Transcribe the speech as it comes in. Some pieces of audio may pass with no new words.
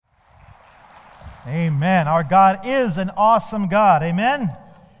Amen. Our God is an awesome God. Amen.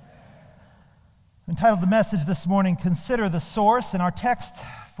 I've entitled the message this morning, Consider the Source, and our text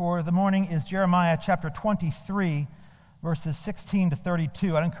for the morning is Jeremiah chapter 23, verses 16 to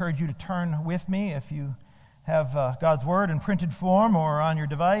 32. I'd encourage you to turn with me if you have God's Word in printed form or on your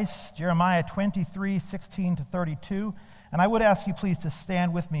device. Jeremiah 23, 16 to 32. And I would ask you please to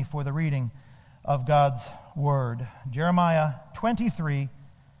stand with me for the reading of God's Word. Jeremiah 23,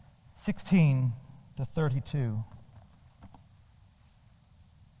 16 to 32.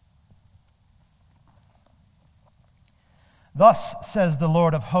 Thus says the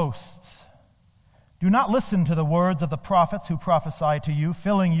Lord of hosts, do not listen to the words of the prophets who prophesy to you,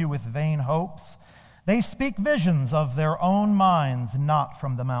 filling you with vain hopes. They speak visions of their own minds, not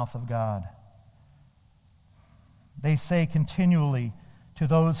from the mouth of God. They say continually to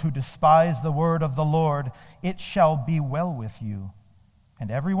those who despise the word of the Lord, it shall be well with you. And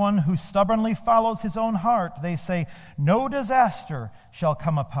everyone who stubbornly follows his own heart, they say, no disaster shall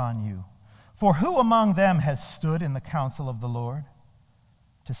come upon you. For who among them has stood in the counsel of the Lord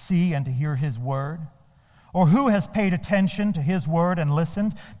to see and to hear his word? Or who has paid attention to his word and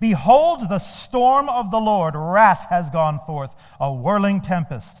listened? Behold, the storm of the Lord, wrath has gone forth, a whirling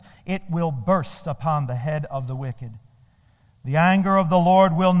tempest. It will burst upon the head of the wicked. The anger of the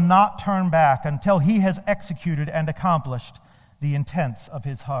Lord will not turn back until he has executed and accomplished the intents of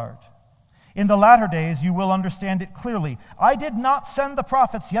his heart. In the latter days you will understand it clearly. I did not send the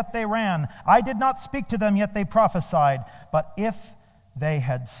prophets, yet they ran. I did not speak to them, yet they prophesied. But if they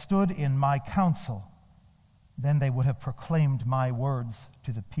had stood in my counsel, then they would have proclaimed my words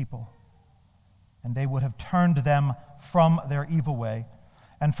to the people, and they would have turned them from their evil way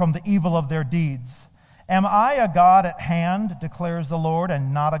and from the evil of their deeds. Am I a God at hand, declares the Lord,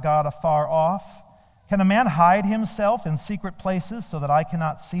 and not a God afar off? Can a man hide himself in secret places so that I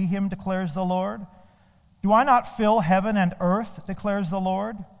cannot see him, declares the Lord? Do I not fill heaven and earth, declares the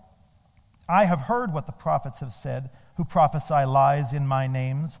Lord? I have heard what the prophets have said, who prophesy lies in my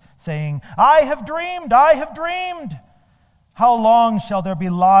names, saying, I have dreamed, I have dreamed. How long shall there be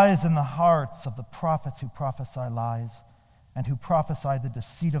lies in the hearts of the prophets who prophesy lies, and who prophesy the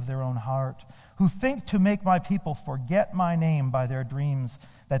deceit of their own heart, who think to make my people forget my name by their dreams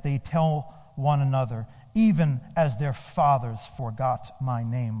that they tell one another, even as their fathers forgot my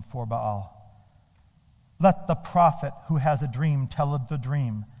name for Baal. Let the prophet who has a dream tell the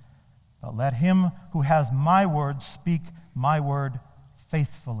dream, but let him who has my word speak my word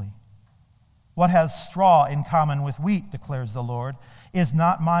faithfully. What has straw in common with wheat, declares the Lord? Is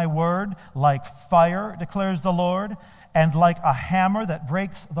not my word like fire, declares the Lord, and like a hammer that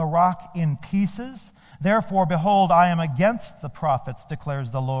breaks the rock in pieces? Therefore, behold, I am against the prophets, declares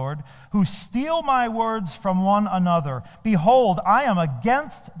the Lord, who steal my words from one another. Behold, I am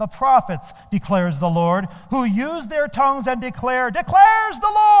against the prophets, declares the Lord, who use their tongues and declares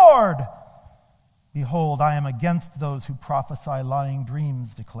the Lord. Behold, I am against those who prophesy lying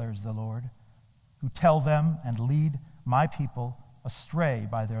dreams, declares the Lord, who tell them and lead my people astray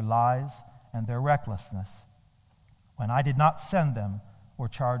by their lies and their recklessness, when I did not send them or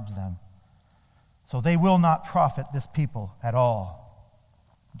charge them. So they will not profit this people at all,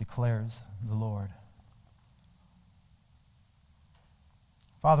 declares the Lord.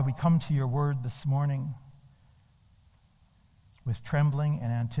 Father, we come to your word this morning with trembling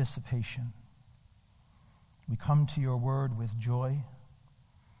and anticipation. We come to your word with joy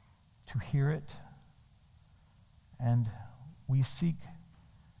to hear it, and we seek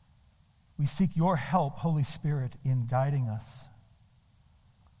your help, Holy Spirit, in guiding us,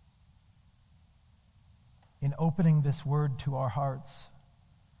 in opening this word to our hearts,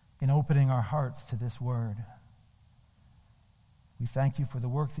 in opening our hearts to this word. We thank you for the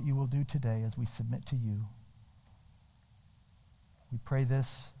work that you will do today as we submit to you. We pray this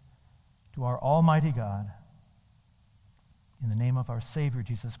to our Almighty God, in the name of our Savior,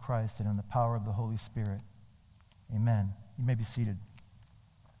 Jesus Christ, and in the power of the Holy Spirit. Amen. You may be seated.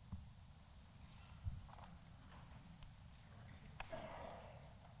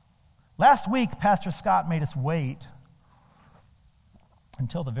 Last week, Pastor Scott made us wait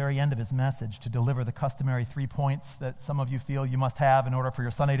until the very end of his message to deliver the customary 3 points that some of you feel you must have in order for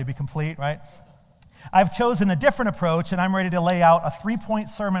your Sunday to be complete, right? I've chosen a different approach, and I'm ready to lay out a 3-point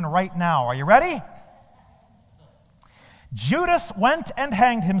sermon right now. Are you ready? Judas went and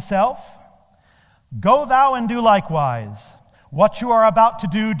hanged himself. Go thou and do likewise. What you are about to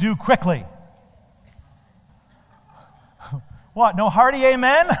do, do quickly. What, no hearty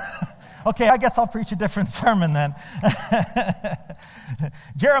amen? Okay, I guess I'll preach a different sermon then.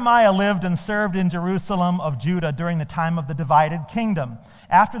 Jeremiah lived and served in Jerusalem of Judah during the time of the divided kingdom.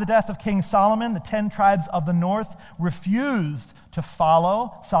 After the death of King Solomon, the 10 tribes of the north refused to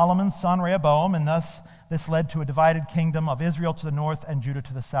follow Solomon's son Rehoboam, and thus this led to a divided kingdom of Israel to the north and Judah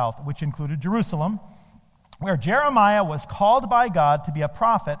to the south, which included Jerusalem, where Jeremiah was called by God to be a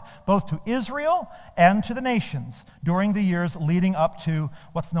prophet both to Israel and to the nations during the years leading up to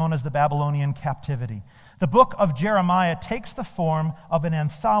what's known as the Babylonian captivity. The book of Jeremiah takes the form of an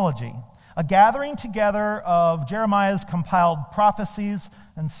anthology, a gathering together of Jeremiah's compiled prophecies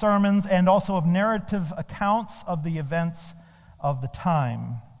and sermons, and also of narrative accounts of the events of the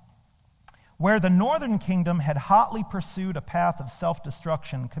time. Where the northern kingdom had hotly pursued a path of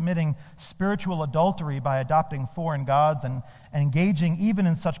self-destruction, committing spiritual adultery by adopting foreign gods and engaging even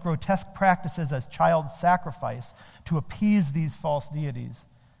in such grotesque practices as child sacrifice to appease these false deities,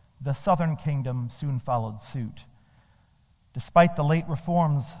 the southern kingdom soon followed suit. Despite the late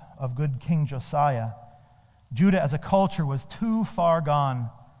reforms of good King Josiah, Judah as a culture was too far gone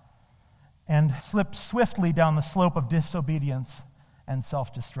and slipped swiftly down the slope of disobedience and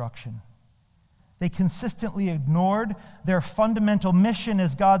self-destruction. They consistently ignored their fundamental mission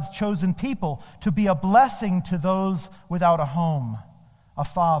as God's chosen people to be a blessing to those without a home, a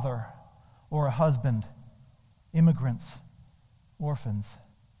father, or a husband, immigrants, orphans,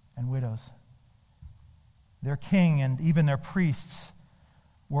 and widows. Their king and even their priests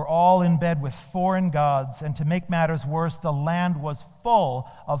were all in bed with foreign gods, and to make matters worse, the land was full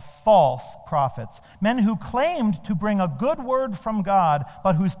of false prophets, men who claimed to bring a good word from God,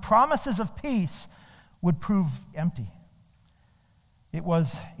 but whose promises of peace would prove empty. It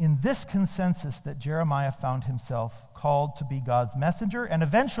was in this consensus that Jeremiah found himself called to be God's messenger and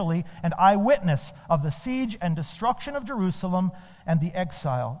eventually an eyewitness of the siege and destruction of Jerusalem and the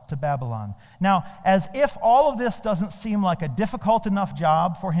exile to Babylon. Now, as if all of this doesn't seem like a difficult enough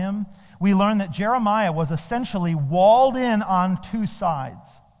job for him, we learn that Jeremiah was essentially walled in on two sides.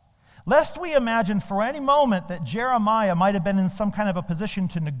 Lest we imagine for any moment that Jeremiah might have been in some kind of a position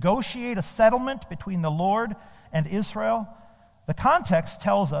to negotiate a settlement between the Lord and Israel, the context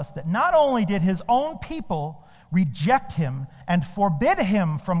tells us that not only did his own people reject him and forbid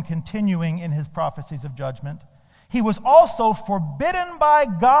him from continuing in his prophecies of judgment, he was also forbidden by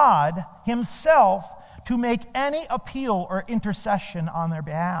God himself to make any appeal or intercession on their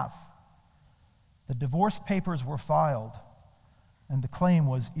behalf. The divorce papers were filed, and the claim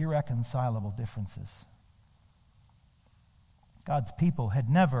was irreconcilable differences. God's people had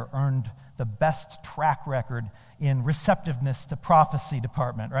never earned the best track record in receptiveness to prophecy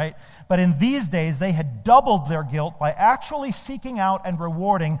department, right? But in these days, they had doubled their guilt by actually seeking out and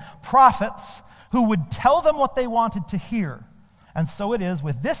rewarding prophets who would tell them what they wanted to hear. And so it is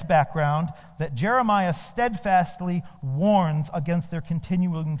with this background that Jeremiah steadfastly warns against their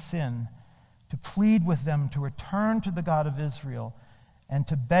continuing sin, to plead with them to return to the God of Israel and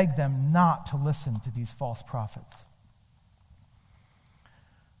to beg them not to listen to these false prophets.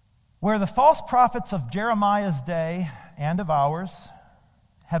 Where the false prophets of Jeremiah's day and of ours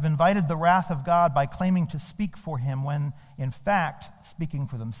have invited the wrath of God by claiming to speak for him when, in fact, speaking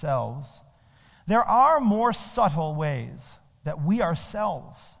for themselves, there are more subtle ways that we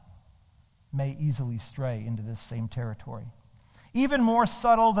ourselves may easily stray into this same territory. Even more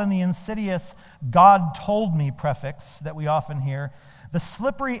subtle than the insidious "God told me" prefix that we often hear, the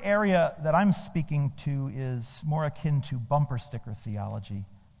slippery area that I'm speaking to is more akin to bumper sticker theology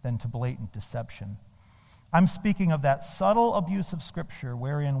than to blatant deception. I'm speaking of that subtle abuse of Scripture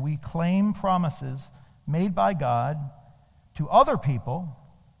wherein we claim promises made by God to other people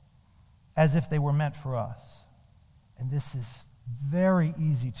as if they were meant for us. And this is very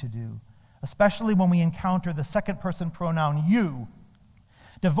easy to do, especially when we encounter the second-person pronoun you.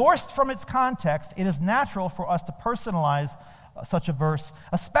 Divorced from its context, it is natural for us to personalize such a verse,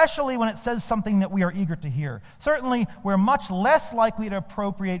 especially when it says something that we are eager to hear. Certainly, we're much less likely to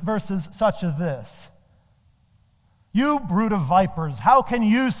appropriate verses such as this. "You brood of vipers, how can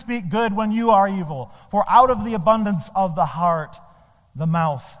you speak good when you are evil? For out of the abundance of the heart, the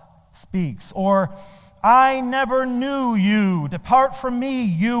mouth speaks." Or, "I never knew you. Depart from me,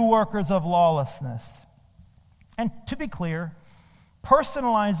 you workers of lawlessness." And to be clear,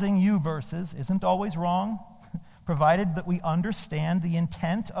 personalizing you verses isn't always wrong, provided that we understand the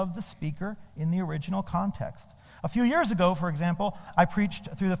intent of the speaker in the original context. A few years ago, for example, I preached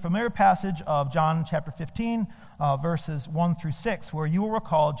through the familiar passage of John chapter 15, verses 1 through 6, where you will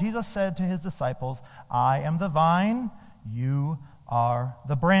recall Jesus said to his disciples, "I am the vine, you are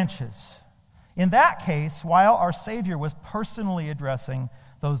the branches." In that case, while our Savior was personally addressing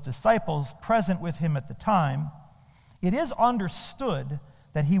those disciples present with him at the time, it is understood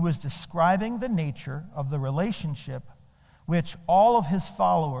that he was describing the nature of the relationship which all of his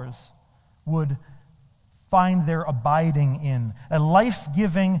followers would find their abiding in, a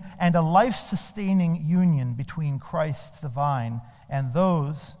life-giving and a life-sustaining union between Christ the vine and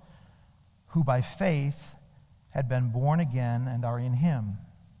those who by faith had been born again and are in him.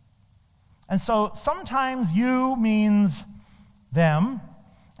 And so sometimes you means them,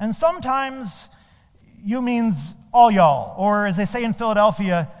 and sometimes you means all y'all, or as they say in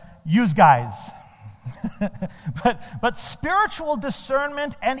Philadelphia, yous guys. but spiritual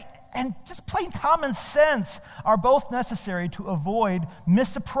discernment and just plain common sense are both necessary to avoid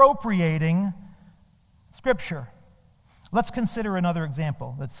misappropriating Scripture. Let's consider another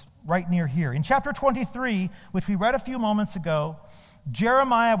example that's right near here. In chapter 23, which we read a few moments ago,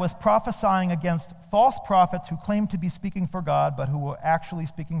 Jeremiah was prophesying against false prophets who claimed to be speaking for God, but who were actually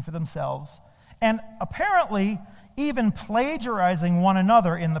speaking for themselves, and apparently even plagiarizing one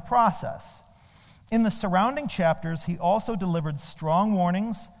another in the process. In the surrounding chapters, he also delivered strong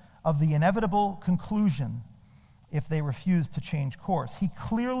warnings of the inevitable conclusion if they refused to change course. He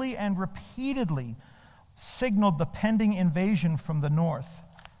clearly and repeatedly signaled the pending invasion from the north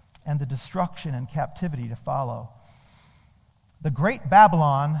and the destruction and captivity to follow. The great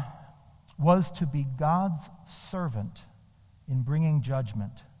Babylon was to be God's servant in bringing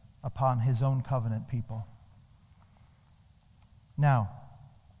judgment upon his own covenant people. Now,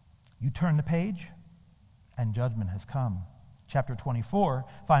 you turn the page, and judgment has come. Chapter 24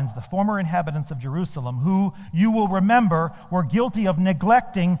 finds the former inhabitants of Jerusalem, who, you will remember, were guilty of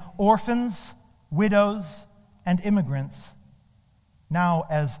neglecting orphans, widows, and immigrants, now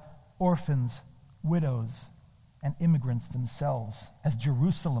as orphans, widows, and immigrants themselves, as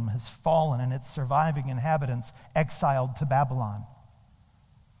Jerusalem has fallen and its surviving inhabitants exiled to Babylon.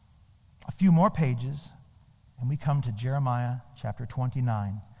 A few more pages, and we come to Jeremiah chapter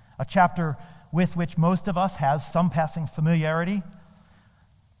 29, a chapter with which most of us has some passing familiarity.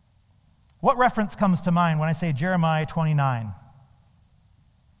 What reference comes to mind when I say Jeremiah 29?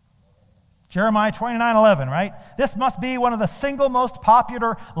 Jeremiah 29:11, right? This must be one of the single most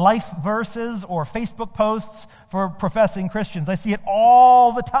popular life verses or Facebook posts for professing Christians. I see it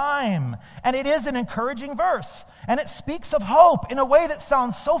all the time. And it is an encouraging verse. And it speaks of hope in a way that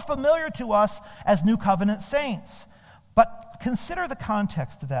sounds so familiar to us as New Covenant saints. But consider the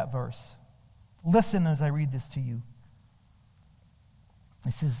context of that verse. Listen as I read this to you.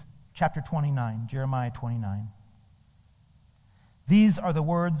 This is chapter 29, Jeremiah 29. These are the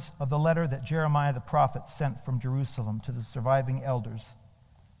words of the letter that Jeremiah the prophet sent from Jerusalem to the surviving elders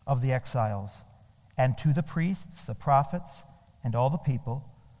of the exiles, and to the priests, the prophets, and all the people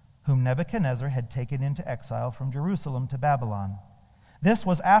whom Nebuchadnezzar had taken into exile from Jerusalem to Babylon. This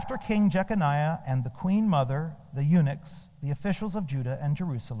was after King Jeconiah and the queen mother, the eunuchs, the officials of Judah and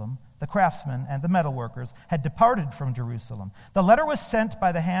Jerusalem, the craftsmen and the metalworkers, had departed from Jerusalem. The letter was sent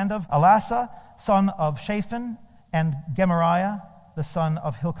by the hand of Elasah, son of Shaphan, and Gemariah, the son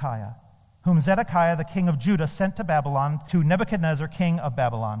of Hilkiah, whom Zedekiah, the king of Judah, sent to Babylon, to Nebuchadnezzar, king of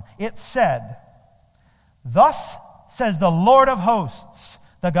Babylon. It said, "Thus says the Lord of hosts,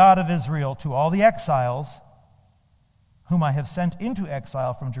 the God of Israel, to all the exiles whom I have sent into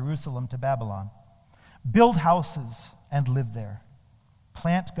exile from Jerusalem to Babylon. Build houses and live there.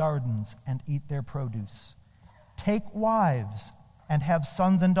 Plant gardens and eat their produce. Take wives and have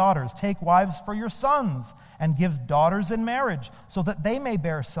sons and daughters. Take wives for your sons and give daughters in marriage, so that they may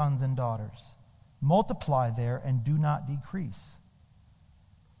bear sons and daughters. Multiply there and do not decrease."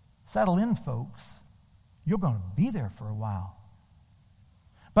 Settle in, folks. You're going to be there for a while.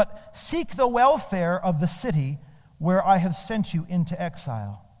 "But seek the welfare of the city where I have sent you into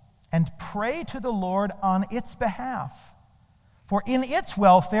exile, and pray to the Lord on its behalf. For in its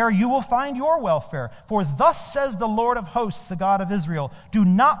welfare you will find your welfare. For thus says the Lord of hosts, the God of Israel, do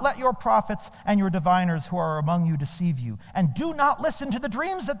not let your prophets and your diviners who are among you deceive you, and do not listen to the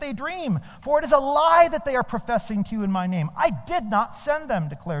dreams that they dream, for it is a lie that they are professing to you in my name. I did not send them,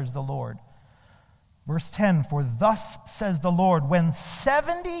 declares the Lord." Verse 10, "For thus says the Lord, when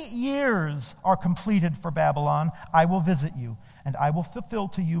 70 years are completed for Babylon, I will visit you, and I will fulfill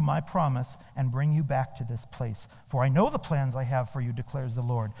to you my promise and bring you back to this place. For I know the plans I have for you, declares the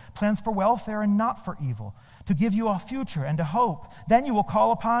Lord, plans for welfare and not for evil, to give you a future and a hope. Then you will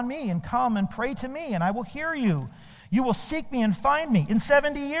call upon me and come and pray to me, and I will hear you. You will seek me and find me. In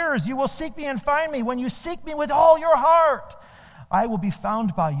 70 years you will seek me and find me, when you seek me with all your heart. I will be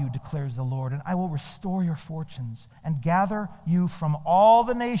found by you, declares the Lord, and I will restore your fortunes and gather you from all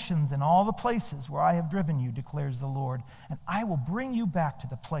the nations and all the places where I have driven you, declares the Lord, and I will bring you back to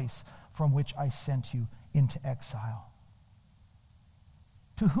the place from which I sent you into exile."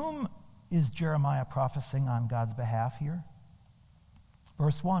 To whom is Jeremiah prophesying on God's behalf here?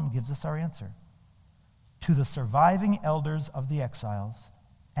 Verse 1 gives us our answer. To the surviving elders of the exiles,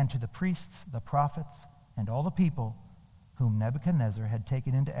 and to the priests, the prophets, and all the people whom Nebuchadnezzar had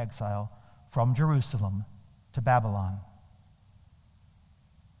taken into exile from Jerusalem to Babylon.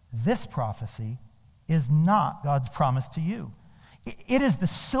 This prophecy is not God's promise to you. It is the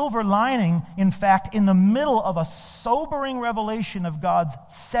silver lining, in fact, in the middle of a sobering revelation of God's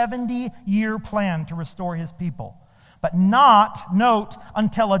 70-year plan to restore his people. But not, note,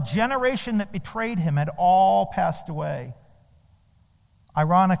 until a generation that betrayed him had all passed away.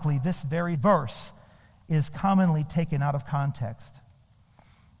 Ironically, this very verse is commonly taken out of context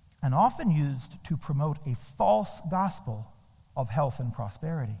and often used to promote a false gospel of health and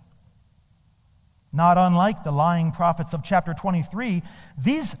prosperity. Not unlike the lying prophets of chapter 23,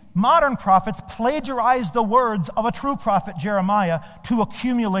 these modern prophets plagiarized the words of a true prophet, Jeremiah, to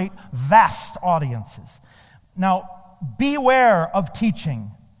accumulate vast audiences. Now, beware of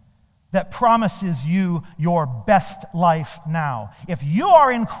teaching that promises you your best life now. If you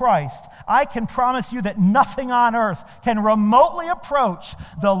are in Christ, I can promise you that nothing on earth can remotely approach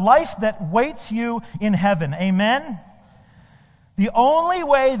the life that waits you in heaven. Amen? The only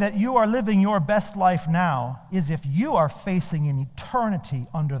way that you are living your best life now is if you are facing an eternity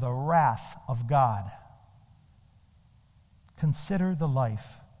under the wrath of God. Consider the life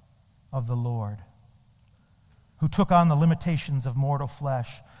of the Lord, who took on the limitations of mortal flesh,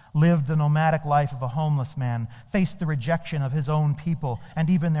 lived the nomadic life of a homeless man, faced the rejection of his own people and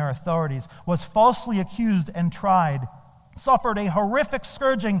even their authorities, was falsely accused and tried, suffered a horrific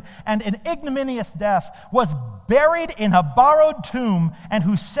scourging and an ignominious death, was buried in a borrowed tomb, and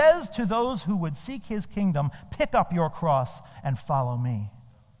who says to those who would seek his kingdom, "Pick up your cross and follow me."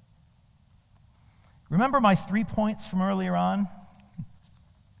 Remember my 3 points from earlier on?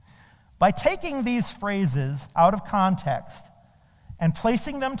 By taking these phrases out of context and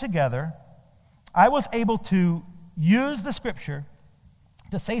placing them together, I was able to use the scripture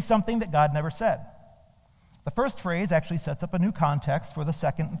to say something that God never said. The first phrase actually sets up a new context for the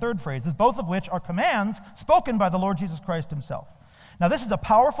second and third phrases, both of which are commands spoken by the Lord Jesus Christ himself. Now, this is a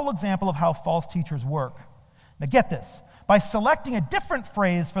powerful example of how false teachers work. Now, get this. By selecting a different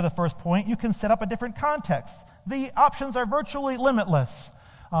phrase for the first point, you can set up a different context. The options are virtually limitless.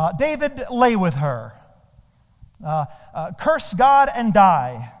 David, lay with her. Curse God and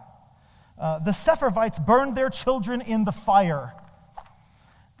die. The Sepharvites burned their children in the fire.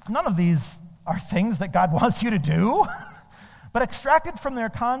 None of these are things that God wants you to do, but extracted from their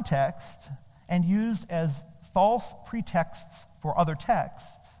context and used as false pretexts for other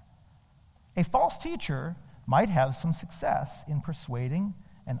texts. A false teacher might have some success in persuading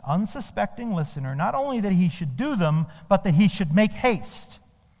an unsuspecting listener not only that he should do them, but that he should make haste.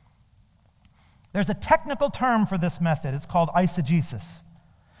 There's a technical term for this method. It's called eisegesis.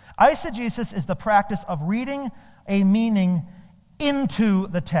 Eisegesis is the practice of reading a meaning into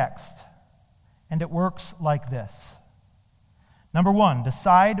the text. And it works like this. Number 1,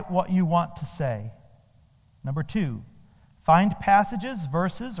 decide what you want to say. Number 2, find passages,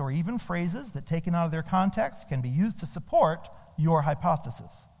 verses, or even phrases that, taken out of their context, can be used to support your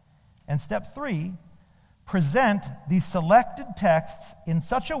hypothesis. And step 3, present these selected texts in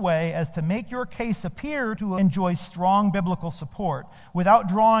such a way as to make your case appear to enjoy strong biblical support without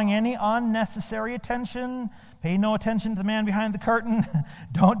drawing any unnecessary attention. Pay no attention to the man behind the curtain.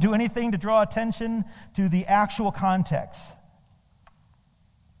 Don't do anything to draw attention to the actual context.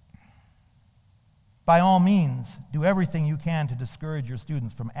 By all means, do everything you can to discourage your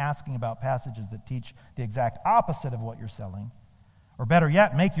students from asking about passages that teach the exact opposite of what you're selling. Or better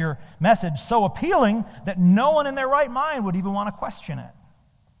yet, make your message so appealing that no one in their right mind would even want to question it.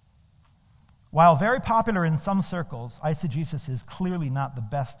 While very popular in some circles, eisegesis is clearly not the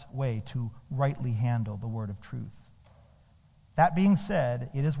best way to rightly handle the word of truth. That being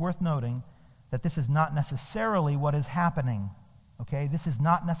said, it is worth noting that this is not necessarily what is happening. Okay? This is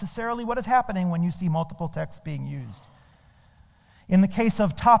not necessarily what is happening when you see multiple texts being used. In the case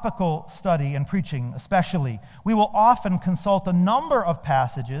of topical study and preaching especially, we will often consult a number of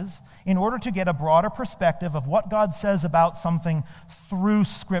passages in order to get a broader perspective of what God says about something through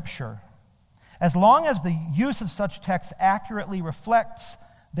Scripture. As long as the use of such texts accurately reflects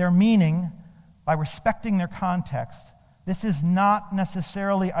their meaning by respecting their context, this is not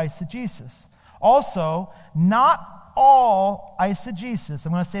necessarily eisegesis. Also, not all eisegesis,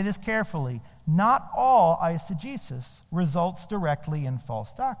 I'm going to say this carefully, not all eisegesis results directly in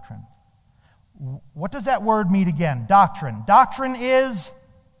false doctrine. What does that word mean again? Doctrine. Doctrine is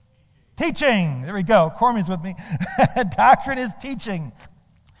teaching. There we go. Cormie's with me. Doctrine is teaching.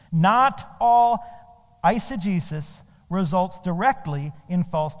 Not all eisegesis results directly in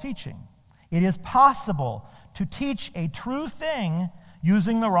false teaching. It is possible to teach a true thing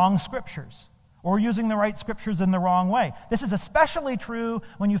using the wrong scriptures, or using the right scriptures in the wrong way. This is especially true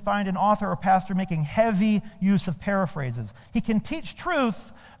when you find an author or pastor making heavy use of paraphrases. He can teach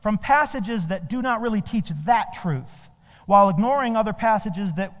truth from passages that do not really teach that truth, while ignoring other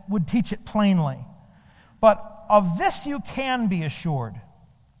passages that would teach it plainly. But of this you can be assured.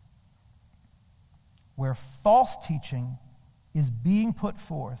 Where false teaching is being put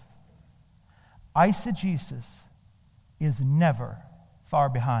forth, eisegesis is never far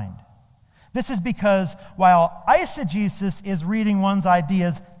behind. This is because while eisegesis is reading one's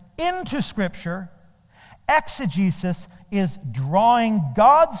ideas into Scripture, exegesis is drawing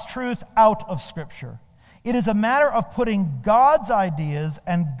God's truth out of Scripture. It is a matter of putting God's ideas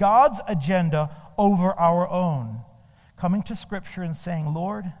and God's agenda over our own. Coming to Scripture and saying,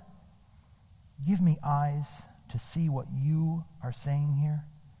 Lord, give me eyes to see what you are saying here.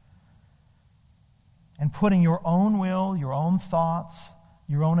 And putting your own will, your own thoughts,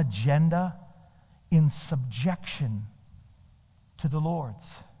 your own agenda in subjection to the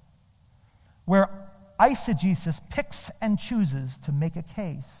Lord's. Where eisegesis picks and chooses to make a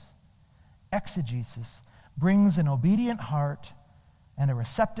case, exegesis brings an obedient heart and a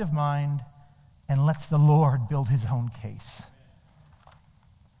receptive mind and lets the Lord build his own case.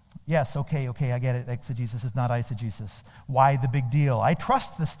 Yes, okay, I get it. Exegesis is not eisegesis. Why the big deal? I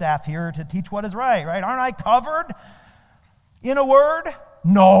trust the staff here to teach what is right? Aren't I covered in a word?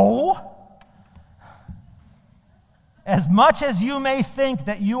 No. As much as you may think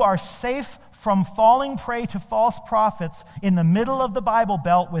that you are safe from falling prey to false prophets in the middle of the Bible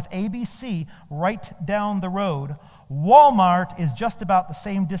Belt with ABC right down the road, Walmart is just about the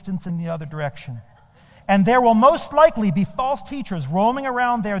same distance in the other direction. And there will most likely be false teachers roaming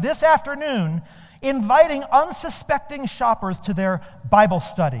around there this afternoon, inviting unsuspecting shoppers to their Bible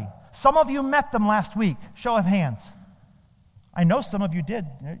study. Some of you met them last week. Show of hands. I know some of you did.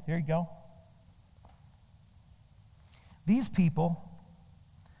 There you go. These people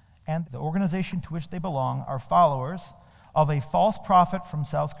and the organization to which they belong are followers of a false prophet from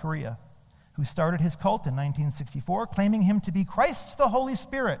South Korea who started his cult in 1964, claiming him to be Christ the Holy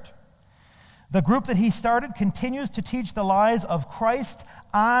Spirit. The group that he started continues to teach the lies of Christ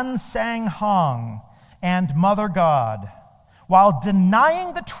An Sang Hong and Mother God, while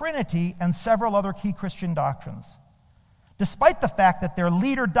denying the Trinity and several other key Christian doctrines. Despite the fact that their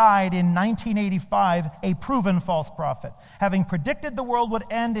leader died in 1985, a proven false prophet, having predicted the world would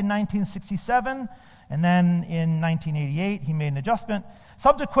end in 1967, and then in 1988 he made an adjustment.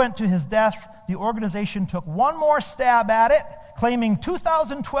 Subsequent to his death, the organization took one more stab at it, claiming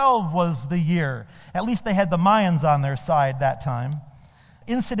 2012 was the year. At least they had the Mayans on their side that time.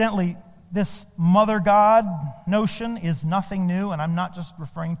 Incidentally, this Mother God notion is nothing new, and I'm not just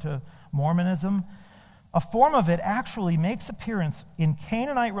referring to Mormonism. A form of it actually makes appearance in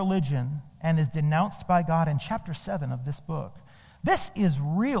Canaanite religion and is denounced by God in chapter 7 of this book. This is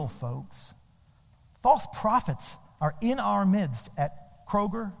real, folks. False prophets are in our midst at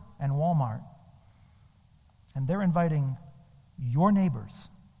Kroger and Walmart, and they're inviting your neighbors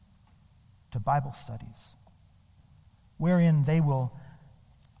to Bible studies wherein they will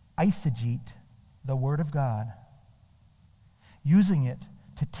eisegete the Word of God, using it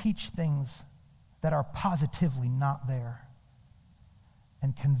to teach things that are positively not there,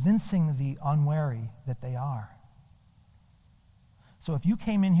 and convincing the unwary that they are. So if you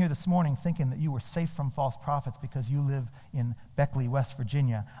came in here this morning thinking that you were safe from false prophets because you live in Beckley, West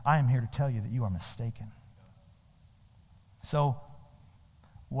Virginia, I am here to tell you that you are mistaken. So,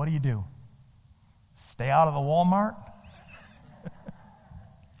 what do? Stay out of the Walmart?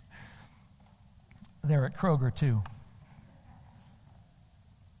 They're at Kroger too.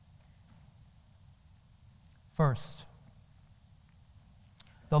 First,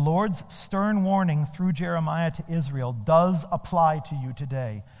 the Lord's stern warning through Jeremiah to Israel does apply to you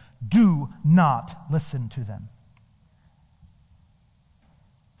today. Do not listen to them.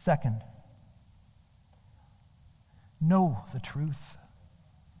 Second, know the truth.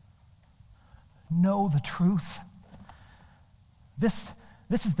 Know the truth. This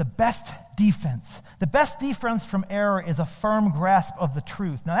is the best defense. The best defense from error is a firm grasp of the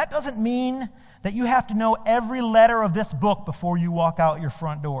truth. Now, that doesn't mean that you have to know every letter of this book before you walk out your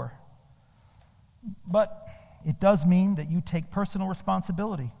front door. But it does mean that you take personal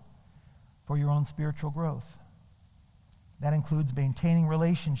responsibility for your own spiritual growth. That includes maintaining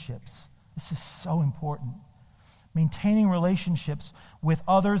relationships. This is so important. Maintaining relationships with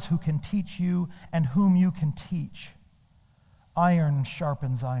others who can teach you and whom you can teach. Iron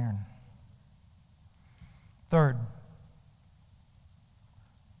sharpens iron. Third,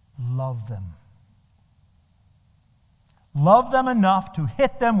 love them. Love them enough to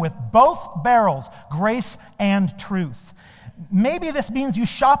hit them with both barrels, grace and truth. Maybe this means you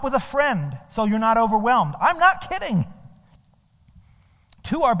shop with a friend so you're not overwhelmed. I'm not kidding.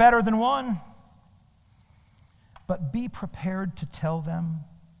 2 are better than 1. But be prepared to tell them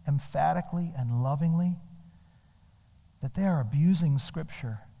emphatically and lovingly that they are abusing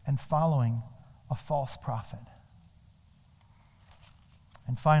Scripture and following a false prophet.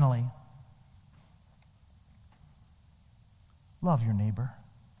 And finally, love your neighbor.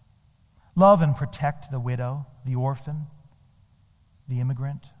 Love and protect the widow, the orphan, the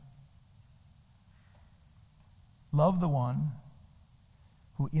immigrant. Love the one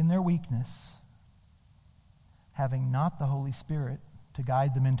who, in their weakness, having not the Holy Spirit to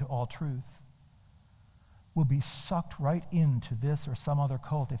guide them into all truth, will be sucked right into this or some other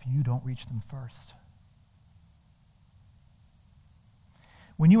cult if you don't reach them first.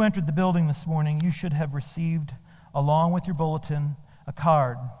 When you entered the building this morning, you should have received, along with your bulletin, a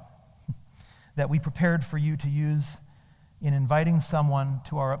card that we prepared for you to use in inviting someone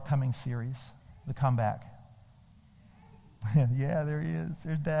to our upcoming series, The Comeback. Yeah, there he is.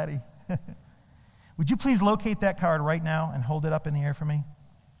 There's Daddy. Would you please locate that card right now and hold it up in the air for me?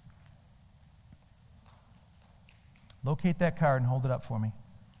 Locate that card and hold it up for me.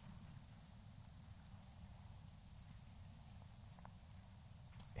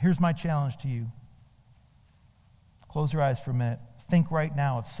 Here's my challenge to you. Close your eyes for a minute. Think right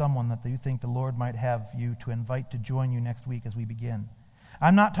now of someone that you think the Lord might have you to invite to join you next week as we begin.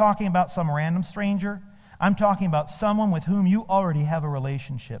 I'm not talking about some random stranger. I'm talking about someone with whom you already have a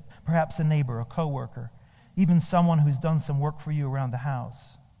relationship, perhaps a neighbor, a coworker, even someone who's done some work for you around the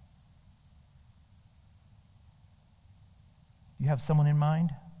house. You have someone in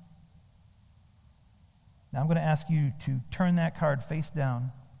mind? Now I'm going to ask you to turn that card face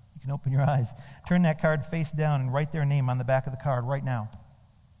down. You can open your eyes. Turn that card face down and write their name on the back of the card right now.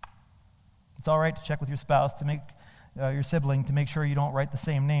 It's all right to check with your spouse, to make your sibling, to make sure you don't write the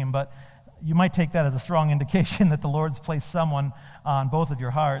same name, but you might take that as a strong indication that the Lord's placed someone on both of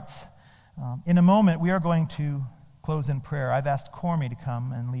your hearts. In a moment, we are going to close in prayer. I've asked Cormy to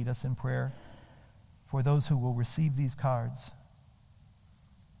come and lead us in prayer for those who will receive these cards,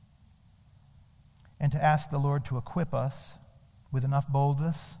 and to ask the Lord to equip us with enough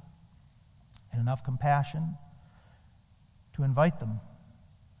boldness and enough compassion to invite them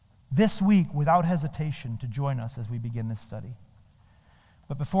this week without hesitation to join us as we begin this study.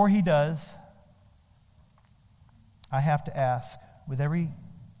 But before he does, I have to ask, with every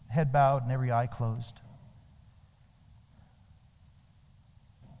head bowed and every eye closed,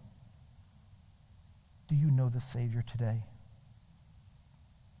 do you know the Savior today?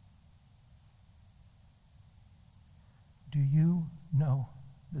 Do you know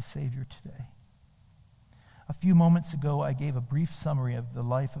the Savior today? A few moments ago, I gave a brief summary of the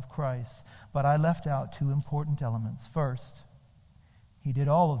life of Christ, but I left out 2 important elements. First, he did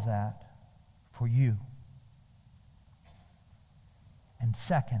all of that for you. And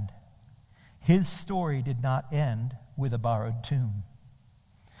second, his story did not end with a borrowed tomb.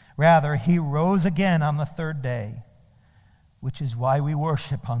 Rather, he rose again on the 3rd day, which is why we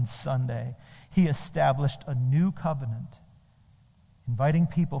worship on Sunday. He established a new covenant, inviting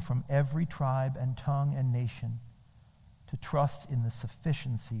people from every tribe and tongue and nation to trust in the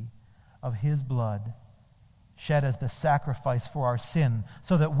sufficiency of his blood shed as the sacrifice for our sin,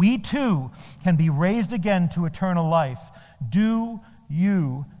 so that we too can be raised again to eternal life. Do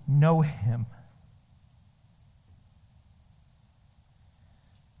you know him?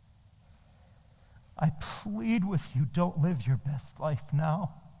 I plead with you, don't live your best life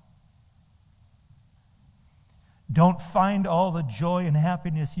now. Don't find all the joy and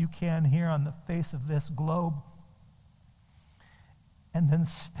happiness you can here on the face of this globe and then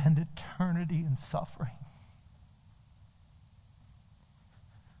spend eternity in suffering.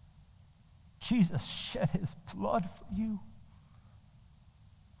 Jesus shed his blood for you.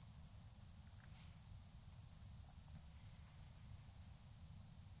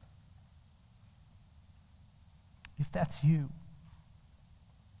 If that's you,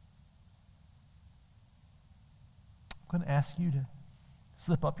 I'm going to ask you to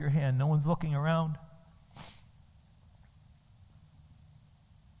slip up your hand. No one's looking around.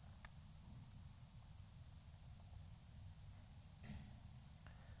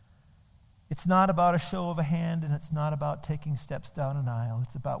 It's not about a show of a hand, and it's not about taking steps down an aisle.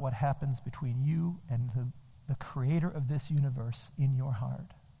 It's about what happens between you and the creator of this universe in your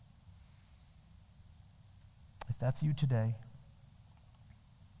heart. If that's you today,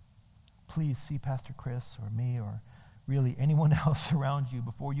 please see Pastor Chris or me or really anyone else around you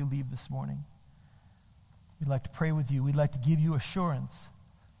before you leave this morning. We'd like to pray with you. We'd like to give you assurance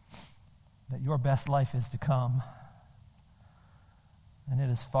that your best life is to come. And it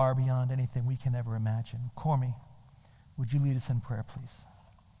is far beyond anything we can ever imagine. Cormy, would you lead us in prayer, please?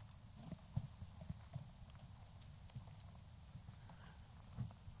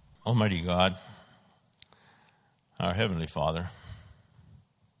 Almighty God, our Heavenly Father,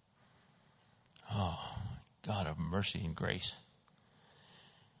 God of mercy and grace,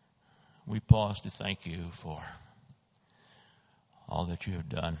 we pause to thank you for all that you have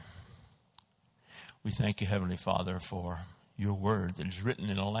done. We thank you, Heavenly Father, for your word that is written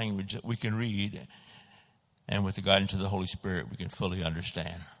in a language that we can read, and with the guidance of the Holy Spirit we can fully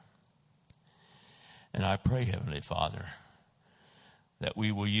understand. And I pray, Heavenly Father, that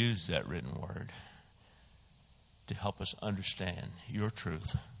we will use that written word to help us understand your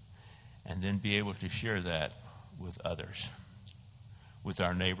truth and then be able to share that with others, with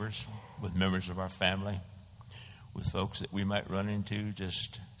our neighbors, with members of our family, with folks that we might run into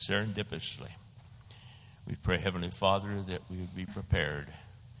just serendipitously. We pray, Heavenly Father, that we would be prepared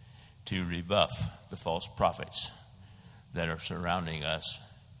to rebuff the false prophets that are surrounding us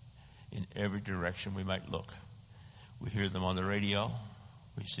in every direction we might look. We hear them on the radio.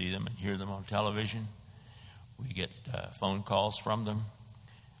 We see them and hear them on television. We get phone calls from them.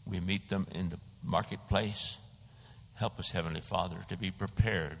 We meet them in the marketplace. Help us, Heavenly Father, to be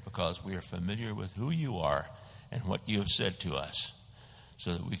prepared because we are familiar with who you are and what you have said to us,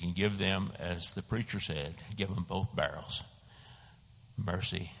 so that we can give them, as the preacher said, give them both barrels,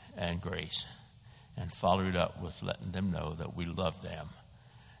 mercy and grace, and follow it up with letting them know that we love them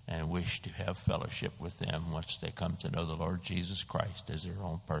and wish to have fellowship with them once they come to know the Lord Jesus Christ as their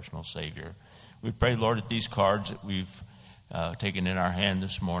own personal Savior. We pray, Lord, that these cards that we've taken in our hand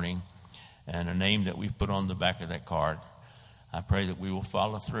this morning and a name that we've put on the back of that card, I pray that we will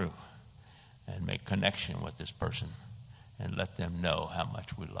follow through and make connection with this person and let them know how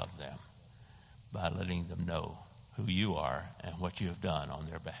much we love them by letting them know who you are and what you have done on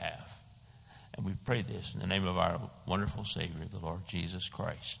their behalf. And we pray this in the name of our wonderful Savior, the Lord Jesus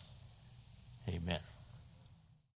Christ. Amen.